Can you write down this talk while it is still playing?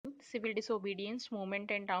civil disobedience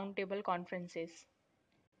movement and roundtable conferences.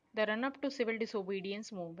 The run-up to civil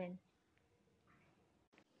disobedience movement.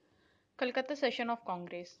 Calcutta Session of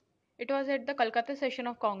Congress. It was at the Calcutta Session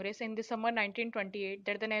of Congress in December 1928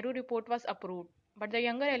 that the Nehru Report was approved, but the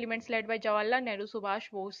younger elements led by Jawaharlal Nehru, Subhash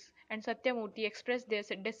Bose, and Satyamurthy expressed their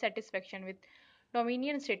dissatisfaction with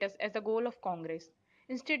dominion status as the goal of Congress.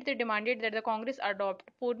 Instead, they demanded that the Congress adopt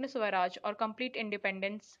Purna Swaraj or complete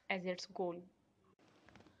independence as its goal.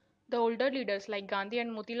 The older leaders like Gandhi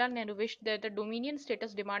and Motilal Nehru wished that the dominion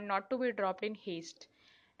status demand not to be dropped in haste,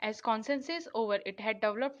 as consensus over it had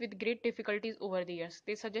developed with great difficulties over the years.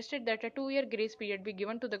 They suggested that a 2 year grace period be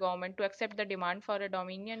given to the government to accept the demand for a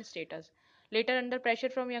dominion status. Later, under pressure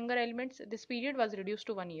from younger elements, this period was reduced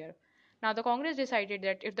to 1 year. Now, the Congress decided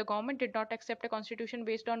that if the government did not accept a constitution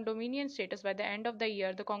based on dominion status by the end of the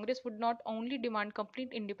year, the Congress would not only demand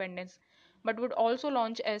complete independence but would also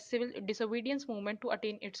launch a civil disobedience movement to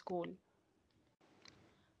attain its goal.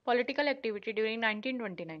 Political activity during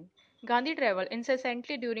 1929. Gandhi traveled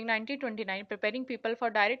incessantly during 1929, preparing people for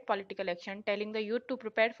direct political action, telling the youth to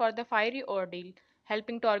prepare for the fiery ordeal,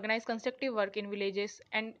 helping to organize constructive work in villages,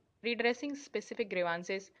 and redressing specific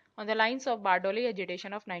grievances on the lines of Bardoli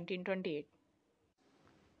agitation of 1928.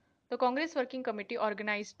 The Congress Working Committee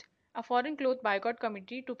organized a foreign cloth boycott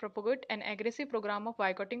committee to propagate an aggressive program of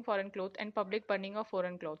boycotting foreign cloth and public burning of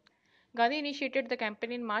foreign cloth. Gandhi initiated the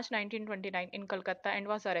campaign in March 1929 in Calcutta and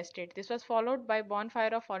was arrested. This was followed by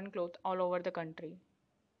bonfire of foreign cloth all over the country.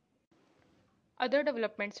 Other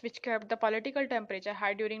developments which kept the political temperature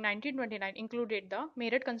high during 1929 included the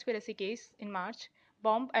Meerut conspiracy case in March,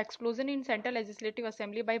 bomb explosion in Central Legislative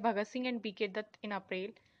Assembly by Bhagat Singh and B.K. Dutt in April,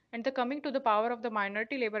 and the coming to the power of the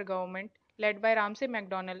minority Labour government led by Ramsay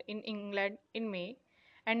MacDonald in England in May,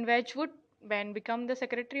 and Wedgwood when became the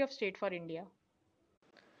Secretary of State for India.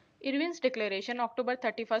 Irwin's Declaration, October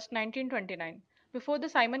 31, 1929. Before the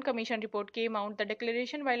Simon Commission report came out, the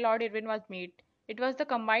declaration by Lord Irwin was made. It was the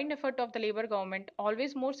combined effort of the Labour government,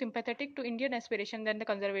 always more sympathetic to Indian aspiration than the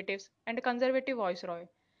Conservatives, and a Conservative viceroy.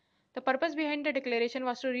 The purpose behind the declaration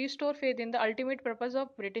was to restore faith in the ultimate purpose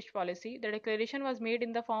of British policy. The declaration was made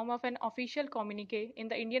in the form of an official communique in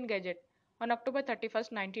the Indian Gazette on October 31,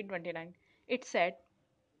 1929. It said,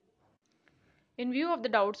 in view of the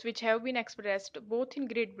doubts which have been expressed both in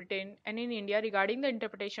Great Britain and in India regarding the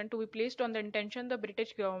interpretation to be placed on the intention of the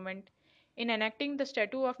British government in enacting the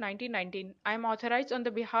Statute of 1919, I am authorized on the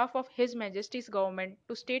behalf of His Majesty's government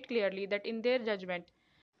to state clearly that in their judgment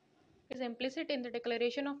it is implicit in the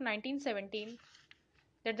Declaration of 1917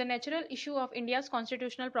 that the natural issue of India's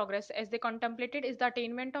constitutional progress as they contemplated is the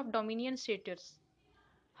attainment of dominion status.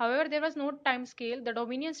 However, there was no time scale. The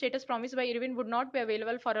dominion status promised by Irwin would not be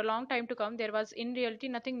available for a long time to come. There was in reality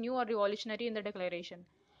nothing new or revolutionary in the declaration.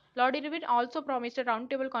 Lord Irwin also promised a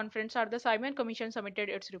roundtable conference after the Simon Commission submitted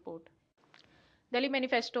its report. Delhi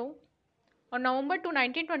Manifesto. On November 2,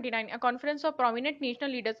 1929, a conference of prominent national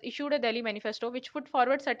leaders issued a Delhi Manifesto which put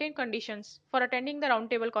forward certain conditions for attending the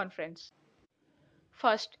roundtable conference.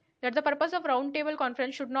 First, that the purpose of roundtable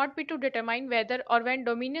conference should not be to determine whether or when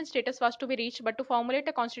dominion status was to be reached, but to formulate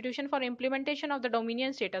a constitution for implementation of the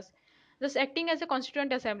dominion status, thus acting as a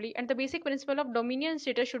constituent assembly, and the basic principle of dominion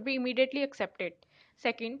status should be immediately accepted.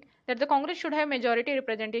 Second, that the Congress should have majority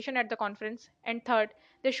representation at the conference, and third,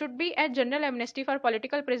 there should be a general amnesty for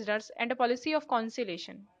political prisoners and a policy of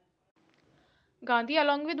conciliation. Gandhi,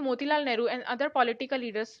 along with Motilal Nehru and other political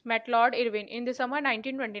leaders, met Lord Irwin in December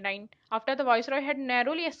 1929 after the Viceroy had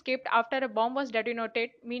narrowly escaped after a bomb was detonated,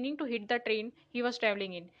 meaning to hit the train he was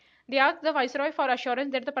travelling in. They asked the Viceroy for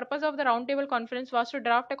assurance that the purpose of the Roundtable Conference was to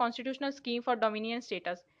draft a constitutional scheme for dominion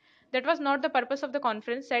status. That was not the purpose of the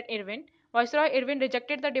conference, said Irwin. Viceroy Irwin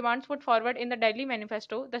rejected the demands put forward in the Delhi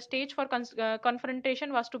Manifesto. The stage for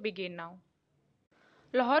confrontation was to begin now.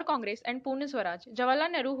 Lahore Congress and Pune Swaraj.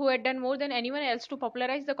 Jawaharlal Nehru, who had done more than anyone else to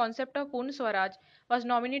popularize the concept of Pune Swaraj, was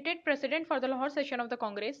nominated president for the Lahore session of the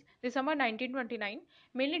Congress, December 1929,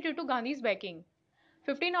 mainly due to Gandhi's backing.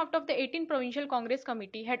 15 out of the 18 provincial Congress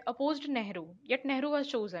committee had opposed Nehru, yet Nehru was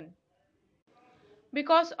chosen.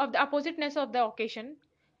 Because of the oppositeness of the occasion,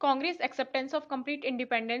 Congress acceptance of complete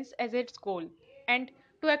independence as its goal, and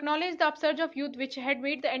to acknowledge the upsurge of youth which had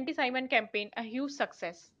made the anti-Simon campaign a huge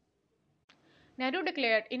success. Nehru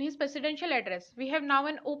declared in his presidential address, we have now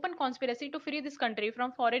an open conspiracy to free this country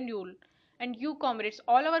from foreign rule, and you, comrades,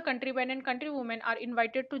 all our countrymen and countrywomen are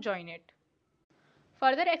invited to join it.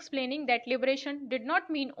 Further explaining that liberation did not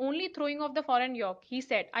mean only throwing off the foreign yoke, he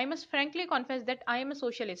said, I must frankly confess that I am a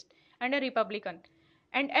socialist and a republican,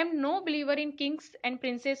 and am no believer in kings and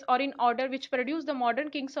princes or in order which produced the modern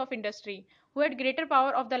kings of industry, who had greater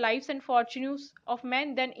power of the lives and fortunes of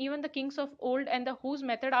men than even the kings of old, and whose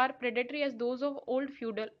methods are predatory as those of old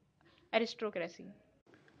feudal aristocracy.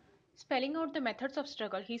 Spelling out the methods of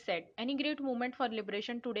struggle, he said, any great movement for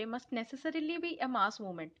liberation today must necessarily be a mass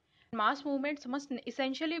movement. Mass movements must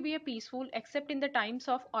essentially be a peaceful, except in the times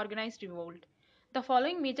of organized revolt. The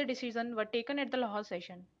following major decisions were taken at the Lahore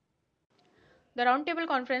session. The Round Table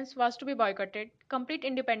Conference was to be boycotted. Complete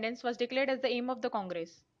independence was declared as the aim of the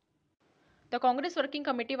Congress. The Congress Working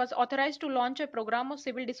Committee was authorized to launch a program of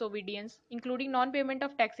civil disobedience, including non-payment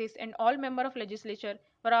of taxes, and all members of legislature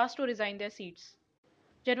were asked to resign their seats.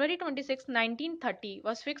 January 26, 1930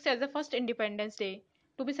 was fixed as the first Independence Day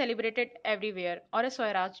to be celebrated everywhere, or a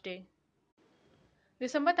Swaraj Day.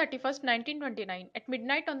 December 31st, 1929, at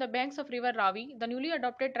midnight on the banks of river Ravi, the newly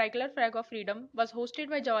adopted tricolor flag of freedom was hosted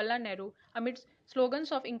by Jawaharlal Nehru amidst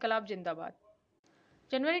slogans of Inqilab Zindabad.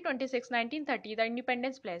 January 26, 1930, the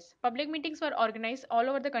Independence Pledge. Public meetings were organized all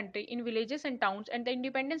over the country in villages and towns, and the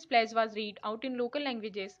Independence Pledge was read out in local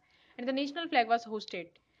languages, and the national flag was hosted.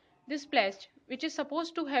 This pledge, which is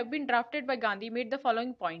supposed to have been drafted by Gandhi, made the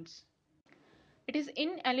following points. It is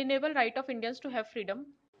inalienable right of Indians to have freedom.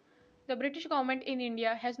 The British government in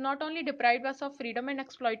India has not only deprived us of freedom and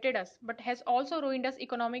exploited us, but has also ruined us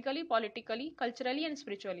economically, politically, culturally, and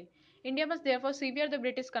spiritually. India must therefore sever the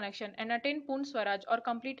British connection and attain Purn Swaraj, or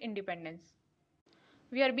complete independence.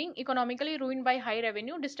 We are being economically ruined by high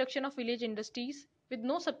revenue, destruction of village industries with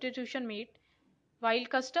no substitution made, while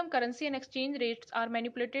custom, currency, and exchange rates are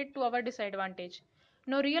manipulated to our disadvantage.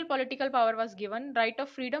 No real political power was given, right of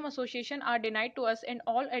freedom association are denied to us, and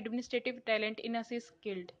all administrative talent in us is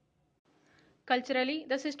killed. Culturally,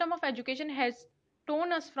 the system of education has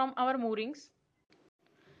torn us from our moorings.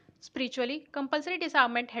 Spiritually, compulsory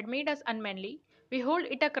disarmament had made us unmanly. We hold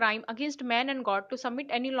it a crime against man and God to submit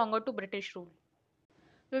any longer to British rule.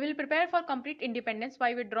 We will prepare for complete independence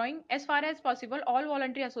by withdrawing as far as possible all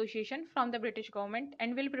voluntary association from the British government,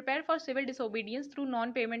 and will prepare for civil disobedience through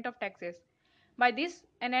non-payment of taxes. By this,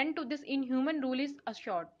 an end to this inhuman rule is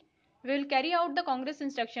assured. We will carry out the Congress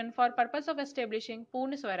instruction for purpose of establishing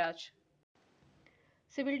Purna Swaraj.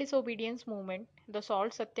 Civil disobedience movement, the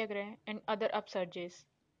salt satyagraha, and other upsurges.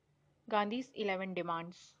 Gandhi's 11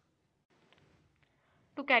 demands.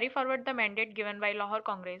 To carry forward the mandate given by Lahore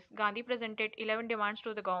Congress, Gandhi presented 11 demands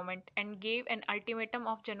to the government and gave an ultimatum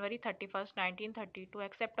of January 31st, 1930 to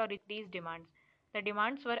accept or reject these demands. The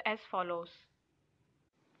demands were as follows.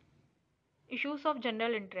 Issues of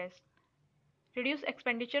general interest. Reduce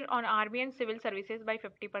expenditure on army and civil services by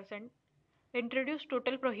 50%. Introduce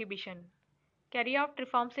total prohibition. Carry out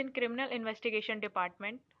reforms in criminal investigation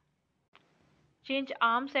department. Change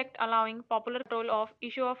Arms Act allowing popular control of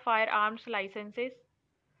issue of firearms licenses.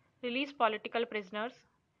 Release political prisoners.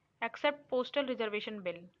 Accept postal reservation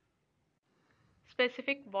bill.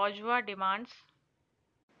 Specific bourgeois demands.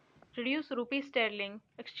 Reduce rupee sterling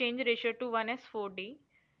exchange ratio to 1s4d.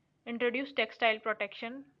 Introduce textile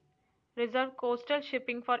protection. Reserve coastal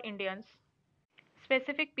shipping for Indians.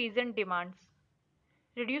 Specific peasant demands.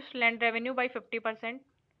 Reduce land revenue by 50%.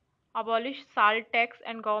 Abolish salt tax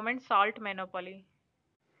and government salt monopoly.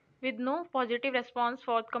 With no positive response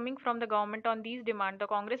forthcoming from the government on these demands, the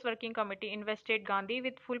Congress Working Committee invested Gandhi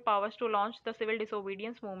with full powers to launch the civil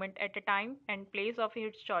disobedience movement at a time and place of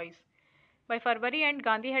its choice. By February end,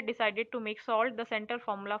 Gandhi had decided to make salt the central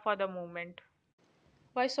formula for the movement.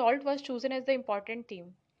 Why salt was chosen as the important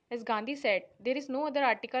theme? As Gandhi said, there is no other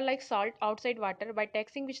article like salt outside water by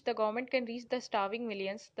taxing which the government can reach the starving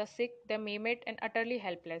millions, the sick, the maimed, and utterly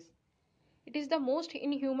helpless. It is the most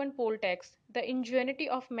inhuman poll tax the ingenuity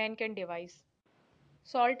of man can devise.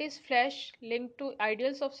 Salt is flesh linked to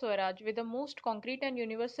ideals of Swaraj with the most concrete and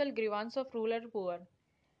universal grievance of ruler poor,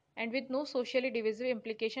 and with no socially divisive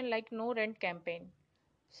implication like no rent campaign.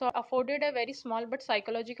 Salt afforded a very small but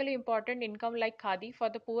psychologically important income like khadi for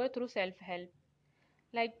the poor through self-help.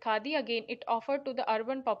 Like khadi again, it offered to the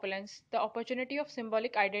urban populace the opportunity of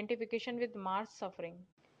symbolic identification with mass suffering.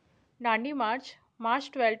 Dandi March,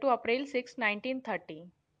 March 12 to April 6, 1930.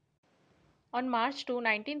 On March 2,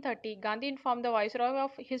 1930, Gandhi informed the Viceroy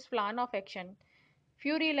of his plan of action.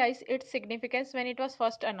 Few realized its significance when it was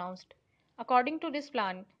first announced. According to this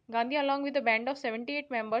plan, Gandhi, along with a band of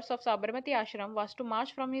 78 members of Sabarmati Ashram, was to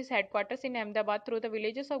march from his headquarters in Ahmedabad through the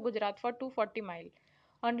villages of Gujarat for 240 miles.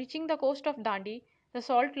 On reaching the coast of Dandi, the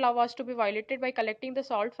salt law was to be violated by collecting the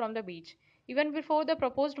salt from the beach. Even before the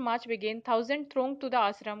proposed march began, thousands thronged to the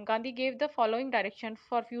ashram. Gandhi gave the following direction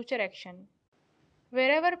for future action.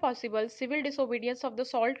 Wherever possible, civil disobedience of the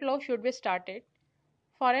salt law should be started.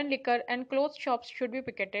 Foreign liquor and clothes shops should be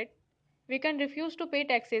picketed. We can refuse to pay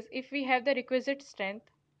taxes if we have the requisite strength.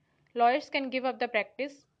 Lawyers can give up the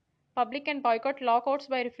practice. Public can boycott law courts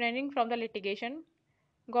by refraining from the litigation.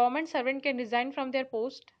 Government servant can resign from their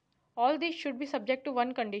post. All these should be subject to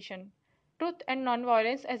one condition. Truth and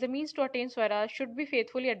non-violence as a means to attain Swaraj should be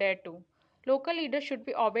faithfully adhered to. Local leaders should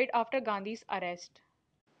be obeyed after Gandhi's arrest.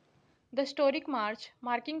 The historic march,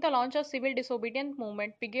 marking the launch of civil disobedience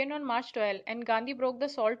movement, began on March 12 and Gandhi broke the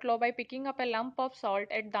salt law by picking up a lump of salt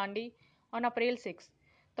at Dandi on April 6.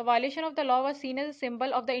 The violation of the law was seen as a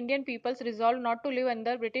symbol of the Indian people's resolve not to live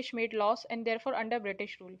under British-made laws and therefore under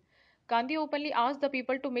British rule. Gandhi openly asked the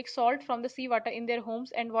people to mix salt from the seawater in their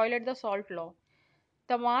homes and violate the salt law.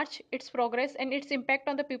 The march, its progress, and its impact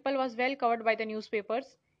on the people was well covered by the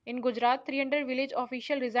newspapers. In Gujarat, 300 village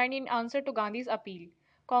officials resigned in answer to Gandhi's appeal.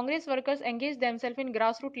 Congress workers engaged themselves in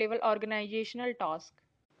grassroots level organizational tasks.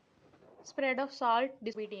 Spread of salt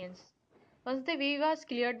disobedience. Once the way was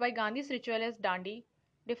cleared by Gandhi's ritualist Dandi,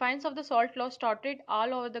 defiance of the salt law started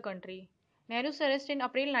all over the country. Nehru's arrest in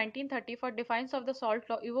April 1930 for defiance of the salt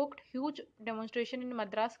law evoked huge demonstrations in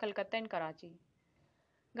Madras, Calcutta, and Karachi.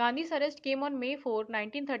 Gandhi's arrest came on May 4,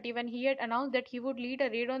 1930, when he had announced that he would lead a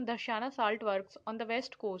raid on Darshana salt works on the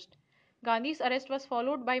west coast. Gandhi's arrest was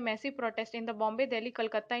followed by massive protests in the Bombay, Delhi,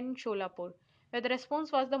 Calcutta, and Sholapur, where the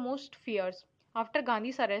response was the most fierce. After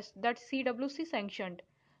Gandhi's arrest, that CWC sanctioned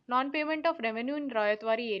non-payment of revenue in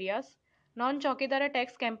Rayatwari areas, non-chowkidara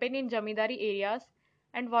tax campaign in Jamidari areas,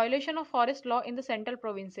 and violation of forest law in the central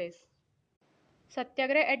provinces.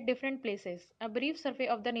 Satyagraha at different places. A brief survey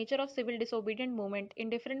of the nature of civil disobedient movement in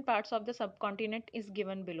different parts of the subcontinent is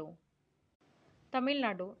given below. Tamil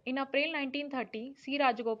Nadu. In April 1930, C.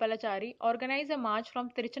 Rajagopalachari organized a march from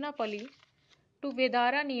Tiruchinappalli to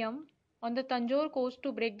Vedaraniyam on the Tanjore coast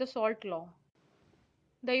to break the salt law.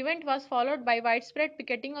 The event was followed by widespread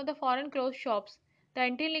picketing of the foreign clothes shops. The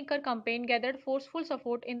anti-liquor campaign gathered forceful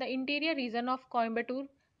support in the interior region of Coimbatore,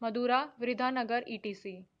 Madura, Viridhanagar,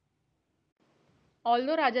 etc.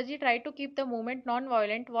 Although Rajaji tried to keep the movement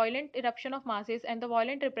non-violent, violent eruption of masses and the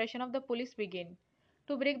violent repression of the police began.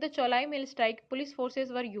 To break the Cholai mill strike, police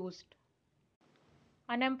forces were used.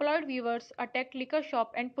 Unemployed weavers attacked liquor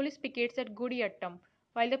shop and police pickets at Gudiyattam,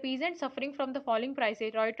 while the peasants suffering from the falling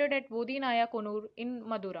prices rioted at Bodhi Naya Konur in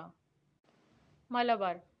Madura.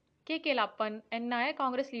 Malabar. K. Kelappan, a Naya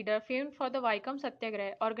Congress leader famed for the Vaikam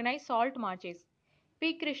Satyagraha, organized salt marches.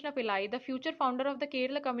 P. Krishna Pillai, the future founder of the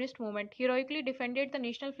Kerala Communist Movement, heroically defended the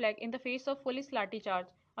national flag in the face of police lathi charge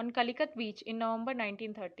on Calicut beach in November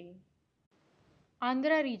 1930.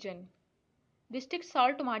 Andhra region. District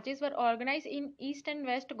salt marches were organized in East and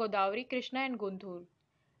West Godavari, Krishna and Guntur.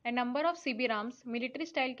 A number of Sibirams,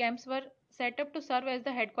 military-style camps were set up to serve as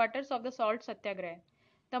the headquarters of the salt satyagraha.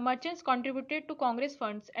 The merchants contributed to Congress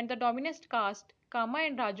funds and the dominant caste, Kama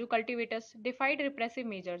and Raju cultivators, defied repressive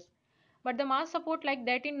measures. But the mass support like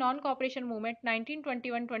that in non-cooperation movement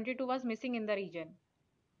 1921-22 was missing in the region.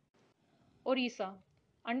 Orissa.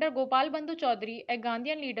 Under Gopal Bandhu Chaudhary, a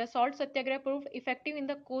Gandhian leader, salt satyagraha proved effective in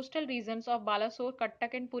the coastal regions of Balasore,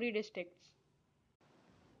 Cuttack and Puri districts.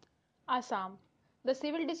 Assam. The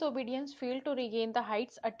civil disobedience failed to regain the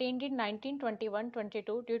heights attained in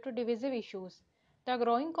 1921-22 due to divisive issues. The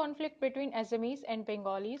growing conflict between Assamese and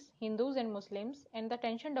Bengalis, Hindus and Muslims, and the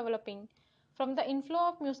tension developing from the inflow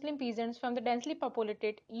of Muslim peasants from the densely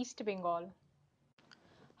populated East Bengal.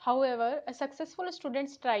 However, a successful student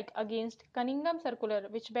strike against Cunningham Circular,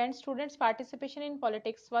 which banned students' participation in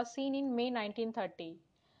politics, was seen in May 1930.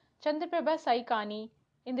 Chandraprabha Saikani,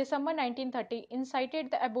 in December 1930,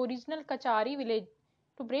 incited the aboriginal Kachari village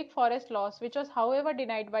to break forest laws, which was, however,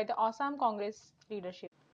 denied by the Assam Congress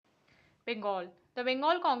leadership. Bengal. The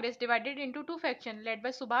Bengal Congress, divided into two factions led by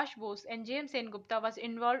Subhash Bose and J. M. Sengupta, was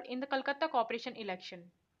involved in the Calcutta Corporation election.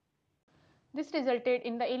 This resulted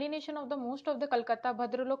in the alienation of the most of the Calcutta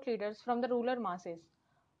Bhadralok leaders from the ruler masses.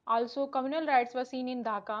 Also, communal riots were seen in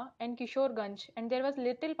Dhaka and Kishoreganj, and there was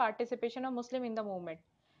little participation of Muslims in the movement.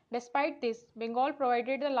 Despite this, Bengal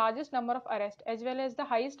provided the largest number of arrests as well as the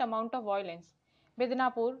highest amount of violence.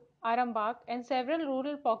 Bidnapur, Arambagh, and several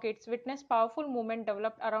rural pockets witnessed powerful movement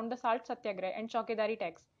developed around the Salt Satyagraha and Chaukidari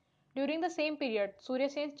tax. During the same period, Surya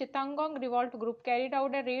Sen's Chittagong revolt group carried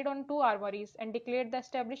out a raid on two armories and declared the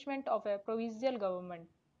establishment of a provisional government.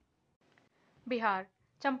 Bihar.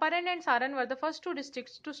 Champaran and Saran were the first two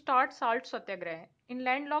districts to start salt satyagraha. In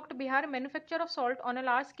landlocked Bihar, manufacture of salt on a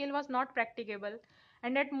large scale was not practicable,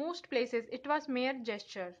 and at most places it was mere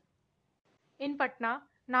gesture. In Patna,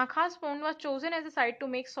 Nakhas Pond was chosen as a site to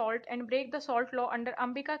make salt and break the salt law under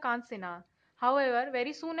Ambika Kant Sinha. However,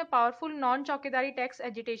 very soon a powerful non-chowkidari tax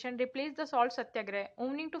agitation replaced the salt satyagraha,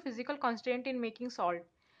 owing to physical constraint in making salt.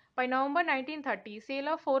 By November 1930, sale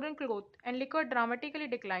of foreign cloth and liquor dramatically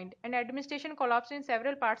declined, and administration collapsed in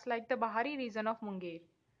several parts like the Bahari region of Munger.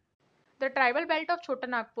 The tribal belt of Chota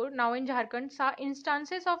Nagpur, now in Jharkhand, saw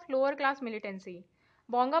instances of lower class militancy.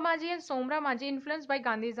 Bonga Maji and Somra Maji, influenced by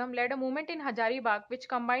Gandhism, led a movement in Hazaribagh which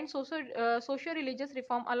combined socio-religious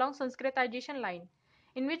reform along Sanskritization line,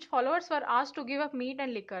 in which followers were asked to give up meat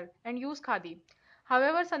and liquor and use khadi.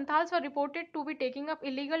 However, Santals were reported to be taking up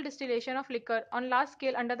illegal distillation of liquor on large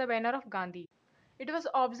scale under the banner of Gandhi. It was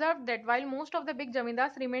observed that while most of the big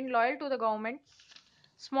zamindars remained loyal to the government,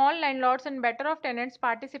 small landlords and better-off tenants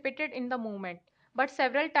participated in the movement, but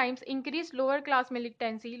several times increased lower-class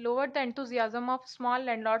militancy lowered the enthusiasm of small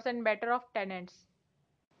landlords and better-off tenants.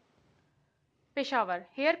 Peshawar.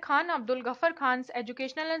 Here Khan Abdul Ghaffar Khan's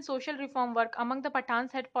educational and social reform work among the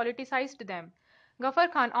Pathans had politicized them.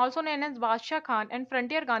 Ghaffar Khan, also known as Badshah Khan and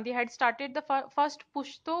Frontier Gandhi, had started the first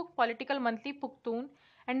Pushto political monthly Pukhtun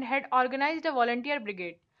and had organized a volunteer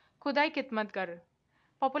brigade, Khudai Khidmat Gar,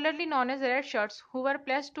 popularly known as Red Shirts, who were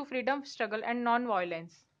pledged to freedom struggle and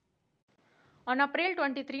non-violence. On April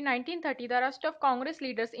 23, 1930, the arrest of Congress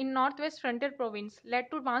leaders in Northwest Frontier Province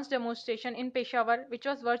led to mass demonstration in Peshawar, which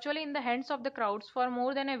was virtually in the hands of the crowds for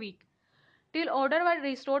more than a week. Till order was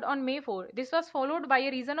restored on May 4, this was followed by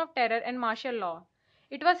a reason of terror and martial law.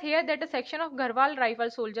 It was here that a section of Garhwal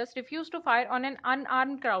rifle soldiers refused to fire on an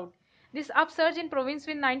unarmed crowd. This upsurge in province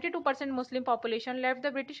with 92% Muslim population left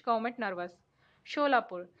the British government nervous.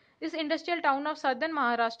 Sholapur. This industrial town of southern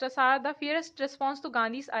Maharashtra saw the fiercest response to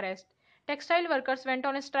Gandhi's arrest. Textile workers went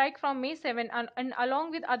on a strike from May 7 and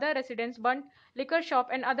along with other residents burnt liquor shop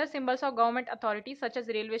and other symbols of government authority such as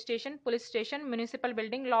railway station, police station, municipal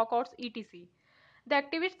building, law courts, etc. The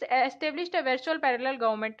activists established a virtual parallel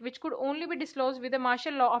government which could only be disclosed with a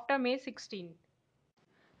martial law after May 16.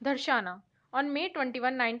 Dharshana. On May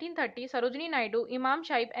 21, 1930, Sarojini Naidu, Imam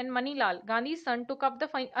Sahib and Manilal, Gandhi's son, took up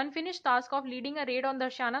the unfinished task of leading a raid on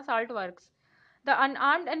Dharshana salt works. The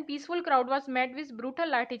unarmed and peaceful crowd was met with brutal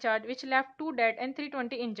lathi-charge which left 2 dead and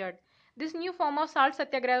 320 injured. This new form of salt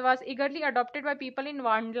satyagraha was eagerly adopted by people in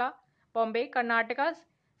Vandla, Bombay, Karnataka's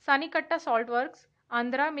Sanikatta salt works,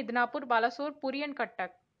 Andhra, Midnapur, Balasore, Puri and Kattak.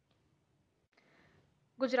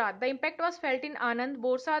 Gujarat. The impact was felt in Anand,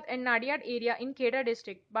 Borsad and Nadiad area in Kheda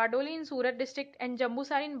district, Bardoli in Surat district and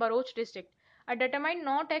Jambusar in Bharuch district. A determined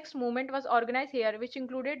no-tax movement was organized here which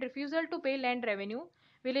included refusal to pay land revenue.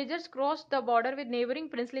 Villagers crossed the border with neighboring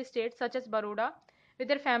princely states such as Baroda with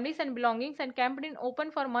their families and belongings and camped in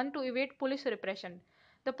open for months to evade police repression.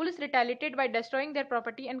 The police retaliated by destroying their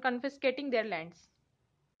property and confiscating their lands.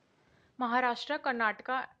 Maharashtra,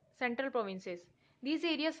 Karnataka, central provinces. These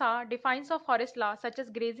areas saw defiance of forest law such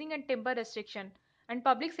as grazing and timber restriction and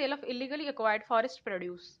public sale of illegally acquired forest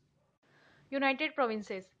produce. United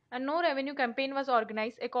Provinces. A no revenue campaign was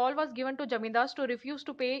organized. A call was given to Jamindars to refuse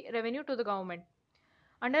to pay revenue to the government.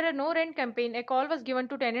 Under a no rent campaign, a call was given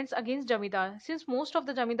to tenants against Jamindar. Since most of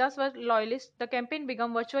the Jamindars were loyalists, the campaign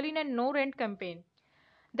began virtually in a no rent campaign.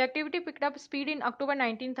 The activity picked up speed in October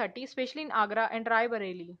 1930, especially in Agra and Rai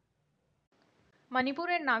Bareli. Manipur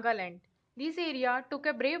and Nagaland. This area took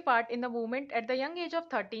a brave part in the movement. At the young age of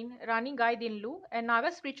 13, Rani Gai Dinlu, a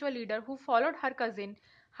Naga spiritual leader who followed her cousin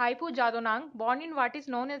Haipu Jadonang, born in what is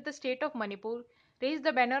known as the state of Manipur, raised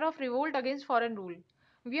the banner of revolt against foreign rule.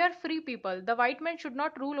 "We are free people. The white man should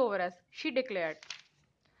not rule over us," she declared.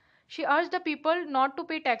 She urged the people not to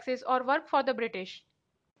pay taxes or work for the British,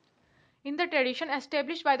 in the tradition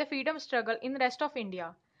established by the freedom struggle in the rest of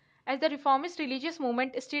India. As the reformist religious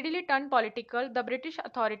movement steadily turned political, the British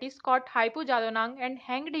authorities caught Haipu Jadonang and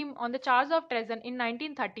hanged him on the charge of treason in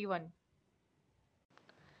 1931.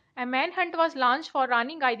 A manhunt was launched for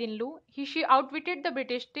Rani Gaidinlu. She outwitted the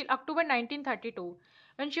British till October 1932.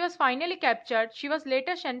 When she was finally captured, she was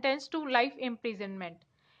later sentenced to life imprisonment.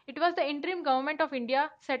 It was the interim government of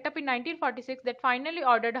India set up in 1946 that finally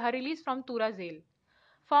ordered her release from Tura jail.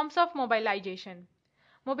 Forms of mobilization.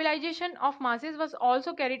 Mobilization of masses was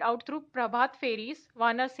also carried out through Prabhat Feris,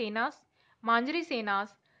 Vanar Senas, Manjari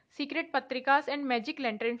Senas, secret patrikas and magic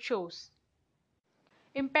lantern shows.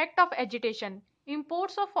 Impact of agitation.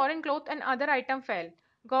 Imports of foreign cloth and other items fell.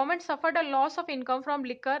 Government suffered a loss of income from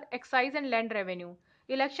liquor, excise and land revenue.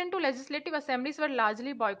 Election to legislative assemblies were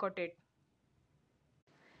largely boycotted.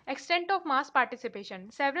 Extent of mass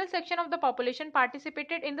participation. Several sections of the population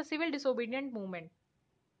participated in the civil disobedient movement.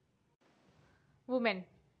 Women.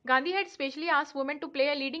 Gandhi had specially asked women to play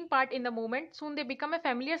a leading part in the movement. Soon they become a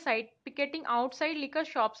familiar sight, picketing outside liquor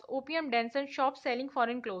shops, opium dens and shops selling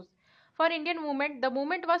foreign clothes. For Indian movement, the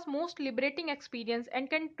movement was most liberating experience and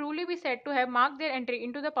can truly be said to have marked their entry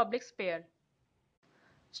into the public sphere.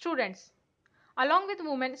 Students. Along with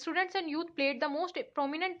women, students and youth played the most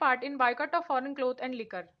prominent part in boycott of foreign cloth and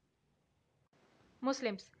liquor.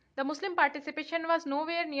 Muslims. The Muslim participation was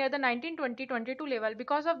nowhere near the 1920-22 level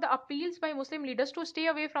because of the appeals by Muslim leaders to stay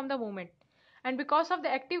away from the movement and because of the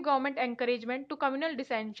active government encouragement to communal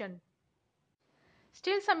dissension.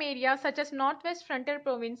 Still, some areas such as Northwest Frontier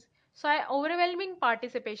Province saw overwhelming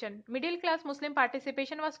participation. Middle class Muslim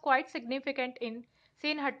participation was quite significant in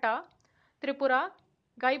Senhatta, Tripura,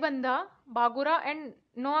 Gaibandha, Bagura, and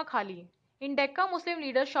Noakhali. In Decca, Muslim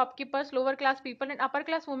leaders, shopkeepers, lower class people, and upper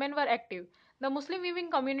class women were active. The Muslim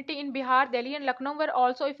weaving community in Bihar, Delhi, and Lucknow were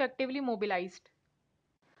also effectively mobilized.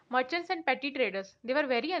 Merchants and petty traders. They were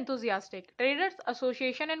very enthusiastic. Traders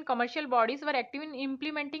association and commercial bodies were active in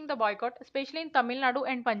implementing the boycott, especially in Tamil Nadu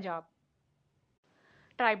and Punjab.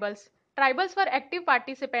 Tribals. Tribals were active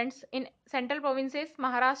participants in central provinces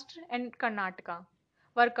Maharashtra and Karnataka.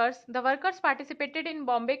 Workers. The workers participated in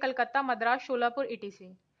Bombay, Calcutta, Madras, Sholapur, etc.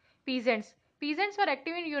 Peasants. Peasants were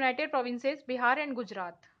active in United Provinces, Bihar and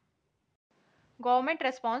Gujarat. Government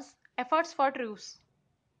response. Efforts for truce.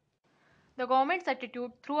 The government's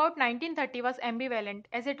attitude throughout 1930 was ambivalent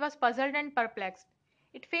as it was puzzled and perplexed.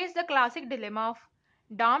 It faced the classic dilemma of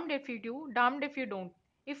damned if you do, damned if you don't.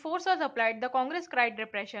 If force was applied, the Congress cried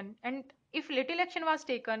repression, and if little action was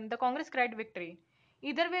taken, the Congress cried victory.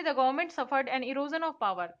 Either way, the government suffered an erosion of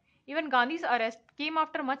power. Even Gandhi's arrest came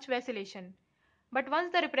after much vacillation. But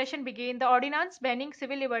once the repression began, the ordinance banning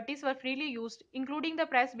civil liberties were freely used, including the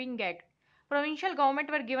press being gagged. Provincial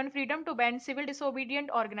government were given freedom to ban civil disobedient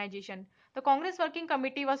organization. The Congress Working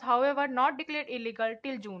Committee was, however, not declared illegal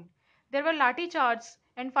till June. There were lathi charges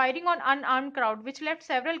and firing on unarmed crowd, which left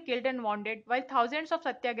several killed and wounded, while thousands of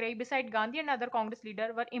satyagrahi, beside Gandhi and other Congress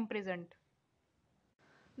leaders, were imprisoned.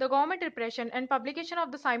 The government repression and publication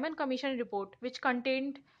of the Simon Commission report, which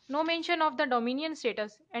contained no mention of the Dominion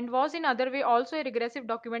status and was in other way also a regressive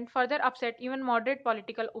document, further upset even moderate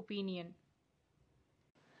political opinion.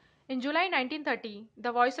 In July 1930,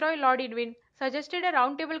 the Viceroy Lord Irwin suggested a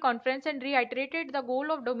roundtable conference and reiterated the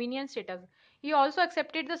goal of Dominion status. He also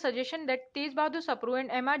accepted the suggestion that Tej Bahadur Sapru and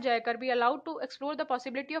M.R. Jayakar be allowed to explore the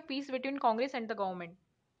possibility of peace between Congress and the government.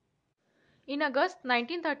 In August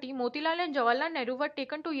 1930, Motilal and Jawaharlal Nehru were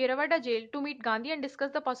taken to Yerwada jail to meet Gandhi and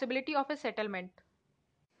discuss the possibility of a settlement.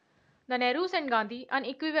 The Nehrus and Gandhi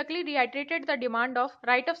unequivocally reiterated the demand of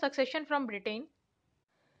right of succession from Britain,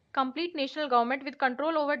 complete national government with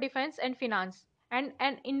control over defense and finance, and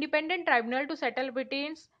an independent tribunal to settle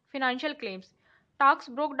Britain's financial claims. Talks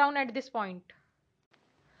broke down at this point.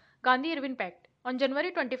 Gandhi-Irwin Pact. On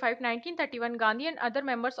January 25, 1931, Gandhi and other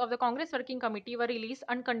members of the Congress Working Committee were released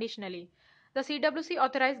unconditionally. The CWC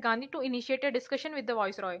authorized Gandhi to initiate a discussion with the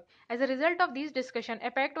Viceroy. As a result of these discussions,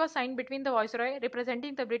 a pact was signed between the Viceroy,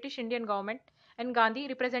 representing the British Indian government, and Gandhi,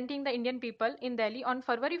 representing the Indian people, in Delhi on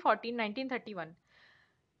February 14, 1931.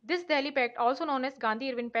 This Delhi Pact, also known as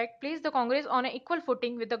Gandhi-Irwin Pact, placed the Congress on an equal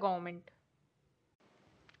footing with the government.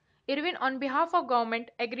 Irwin, on behalf of government,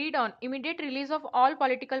 agreed on immediate release of all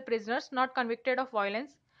political prisoners not convicted of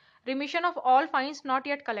violence, remission of all fines not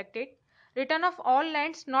yet collected, return of all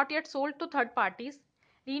lands not yet sold to third parties,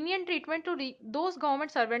 lenient treatment to those government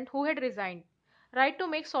servants who had resigned, right to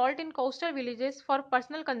make salt in coastal villages for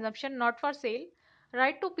personal consumption not for sale,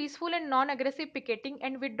 right to peaceful and non-aggressive picketing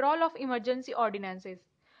and withdrawal of emergency ordinances.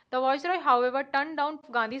 The Viceroy, however, turned down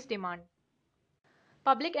Gandhi's demand.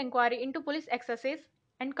 Public inquiry into police excesses,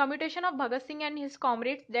 and commutation of Bhagat Singh and his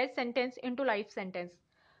comrades' death sentence into life sentence.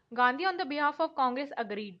 Gandhi, on the behalf of Congress,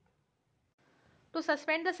 agreed to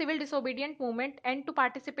suspend the civil disobedient movement and to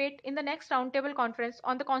participate in the next roundtable conference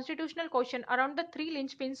on the constitutional question around the three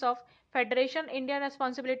linchpins of federation, Indian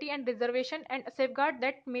responsibility and reservation and safeguard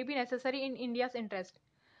that may be necessary in India's interest,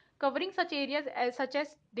 covering such areas such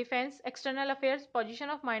as defense, external affairs,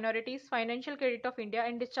 position of minorities, financial credit of India,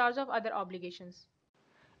 and discharge of other obligations.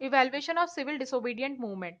 Evaluation of civil disobedient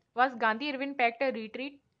movement. Was Gandhi-Irwin Pact a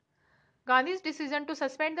retreat? Gandhi's decision to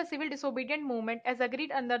suspend the civil disobedient movement as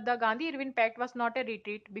agreed under the Gandhi-Irwin Pact was not a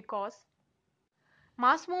retreat because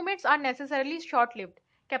mass movements are necessarily short-lived.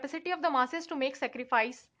 Capacity of the masses to make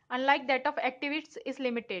sacrifice, unlike that of activists, is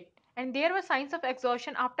limited, and there were signs of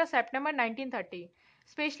exhaustion after September 1930,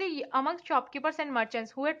 especially amongst shopkeepers and merchants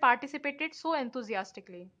who had participated so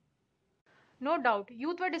enthusiastically. No doubt,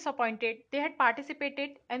 youth were disappointed. They had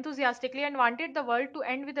participated enthusiastically and wanted the world to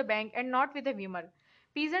end with a bang and not with a Vimal.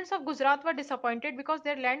 Peasants of Gujarat were disappointed because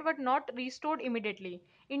their land was not restored immediately.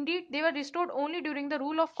 Indeed, they were restored only during the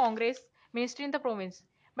rule of Congress ministry in the province.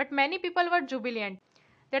 But many people were jubilant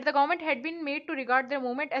that the government had been made to regard their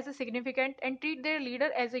movement as a significant and treat their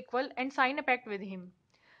leader as equal and sign a pact with him.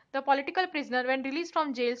 The political prisoners, when released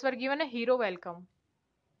from jails, were given a hero welcome.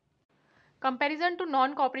 Comparison to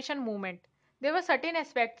non-cooperation movement. There were certain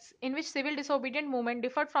aspects in which civil disobedient movement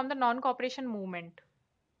differed from the non-cooperation movement.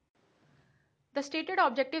 The stated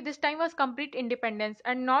objective this time was complete independence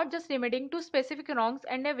and not just remedying to specific wrongs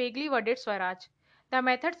and a vaguely worded Swaraj. The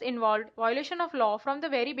methods involved violation of law from the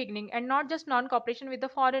very beginning and not just non-cooperation with the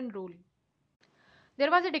foreign rule. There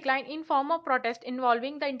was a decline in form of protest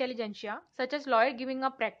involving the intelligentsia, such as lawyers giving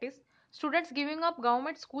up practice, students giving up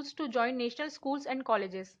government schools to join national schools and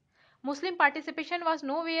colleges. Muslim participation was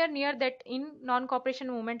nowhere near that in non-cooperation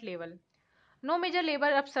movement level. No major labor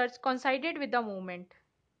upsurge coincided with the movement.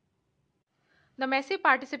 The massive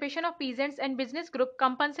participation of peasants and business groups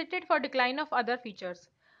compensated for decline of other features.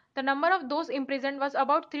 The number of those imprisoned was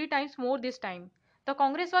about 3 times more this time. The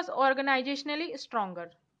Congress was organizationally stronger.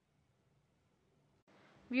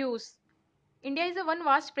 Views. India is a one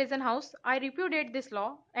vast prison house. I repudiate this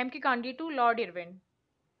law. M.K. Gandhi to Lord Irwin.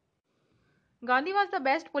 Gandhi was the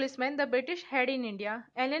best policeman the British had in India.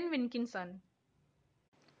 Ellen Wilkinson.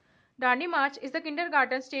 Dandi March is the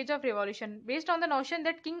kindergarten stage of revolution, based on the notion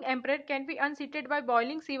that King Emperor can be unseated by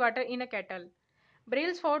boiling seawater in a kettle.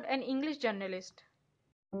 Brailsford, an English journalist.